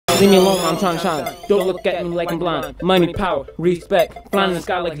Leave me alone, I'm trying to shine. Don't look at me like I'm blind. Money, power, respect. Flying in the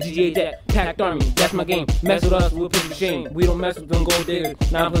sky like a GTA jet. Packed army, that's my game. Mess with us, we'll put to shame. We don't mess with them gold diggers.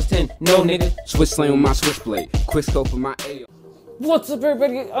 9 plus 10, no nigga. Switch slam with my switchblade. Quick scope with my AO. What's up,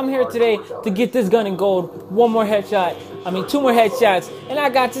 everybody? I'm here today to get this gun in gold. 1 more headshot. 2 more headshots. And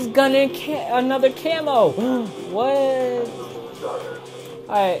I got this gun in another camo. What?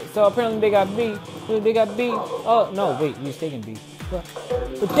 Alright, so apparently they got B. They got B. Oh, no, wait, you're taking B.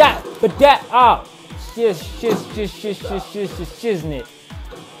 But that, oh. Shiznit.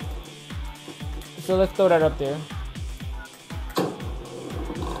 So let's throw that up there.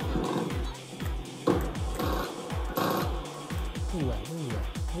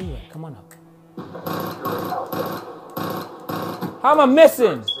 Where you at? Come on up. How am I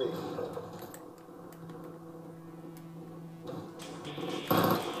missing?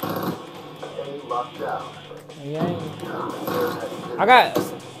 Yeah. I got a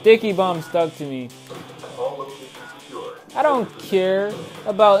sticky bomb stuck to me. I don't care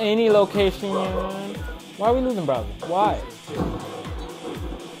about any location you're in. Why are we losing, brother? Why?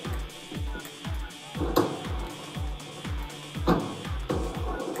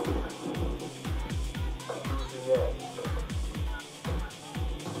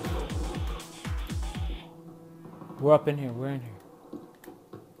 We're up in here. We're in here.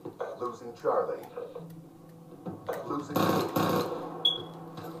 Losing Charlie. Losing B.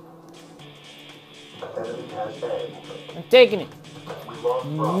 Enemy has A. I'm taking it. We lost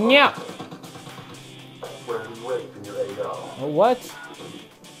Bravo. Yeah. Where we wait in your AO. What?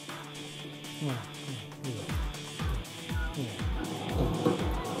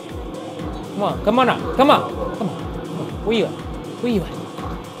 Come on now. Come on. Where you at? Where you at?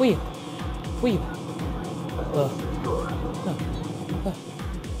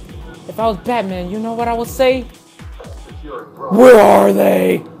 If I was Batman, you know what I would say? Where are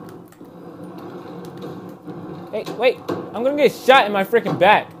they? Hey, wait. I'm gonna get shot in my freaking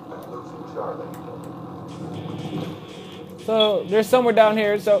back. So, there's somewhere down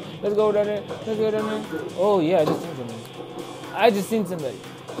here, so let's go down there. Oh, yeah, I just seen somebody.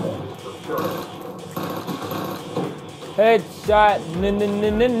 Headshot,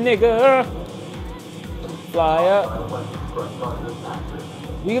 nigga. Fly up.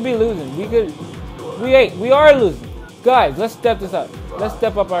 We could be losing. We are losing. Guys, let's step this up. Let's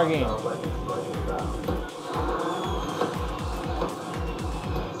step up our game.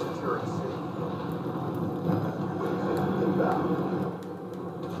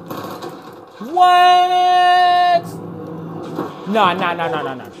 What? No.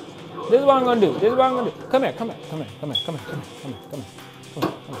 This is what I'm gonna do. Come here.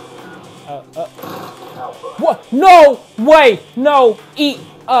 What? No way! No! Eat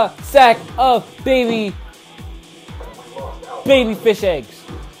a sack of baby fish eggs.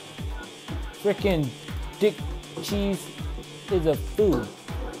 Frickin' dick cheese is a food.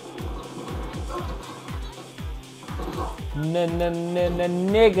 No,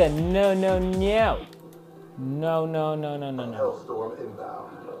 nigga, no.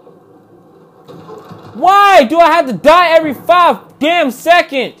 Why do I have to die every 5 damn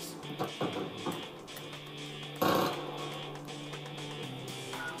seconds?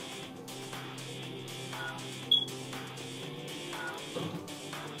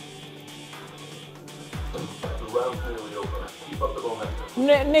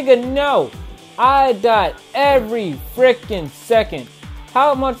 Nigga, no. I died every freaking second.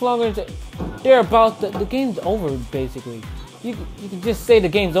 How much longer is it? They're about the game's over, basically. You can just say the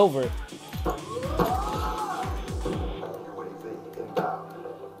game's over.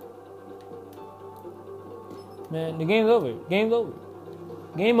 Man, the game's over.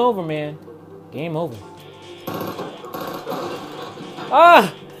 Game over, man. Game over.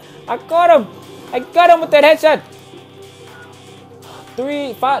 Ah! I got him with that headshot.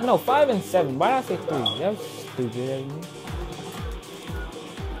 5 and 7. Why did I say 3? That was stupid.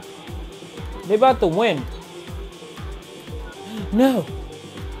 They about to win. No.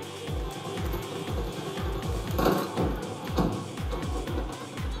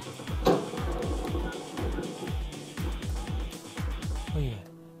 Oh yeah,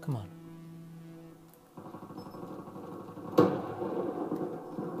 come on.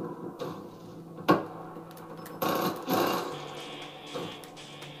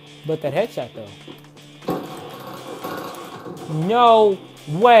 But that headshot though. No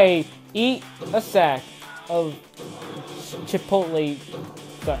way. Eat a sack of Chipotle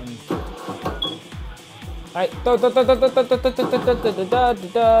something. Alright.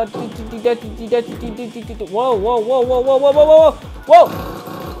 Whoa.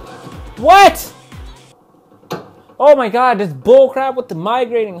 What? Oh my god, this bullcrap with the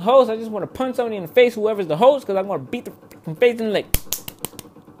migrating host. I just want to punch somebody in the face, whoever's the host, because I want to beat the freaking face in the leg.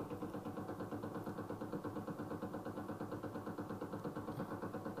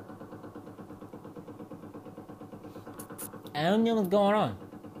 I don't know what's going on.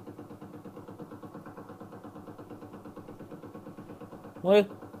 What?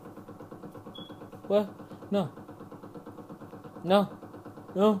 What? No. No.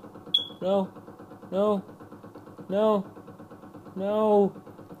 No. No. No. No. No.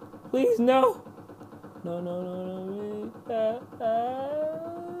 Please, no. No, no, no, no.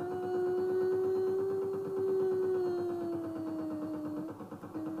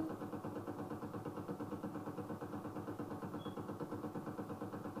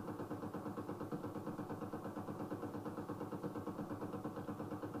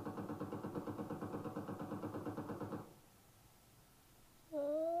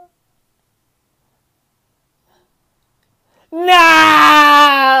 No!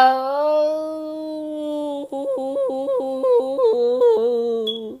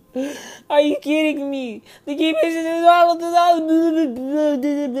 Are you kidding me? The game is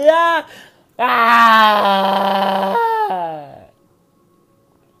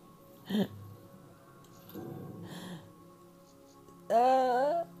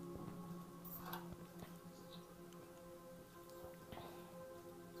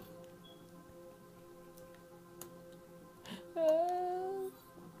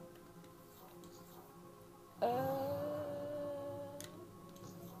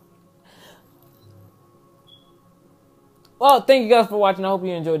Well, thank you guys for watching. I hope you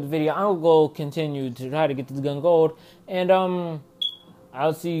enjoyed the video. I will go continue to try to get this gun gold. And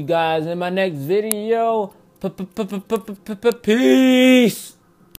I'll see you guys in my next video. Peace.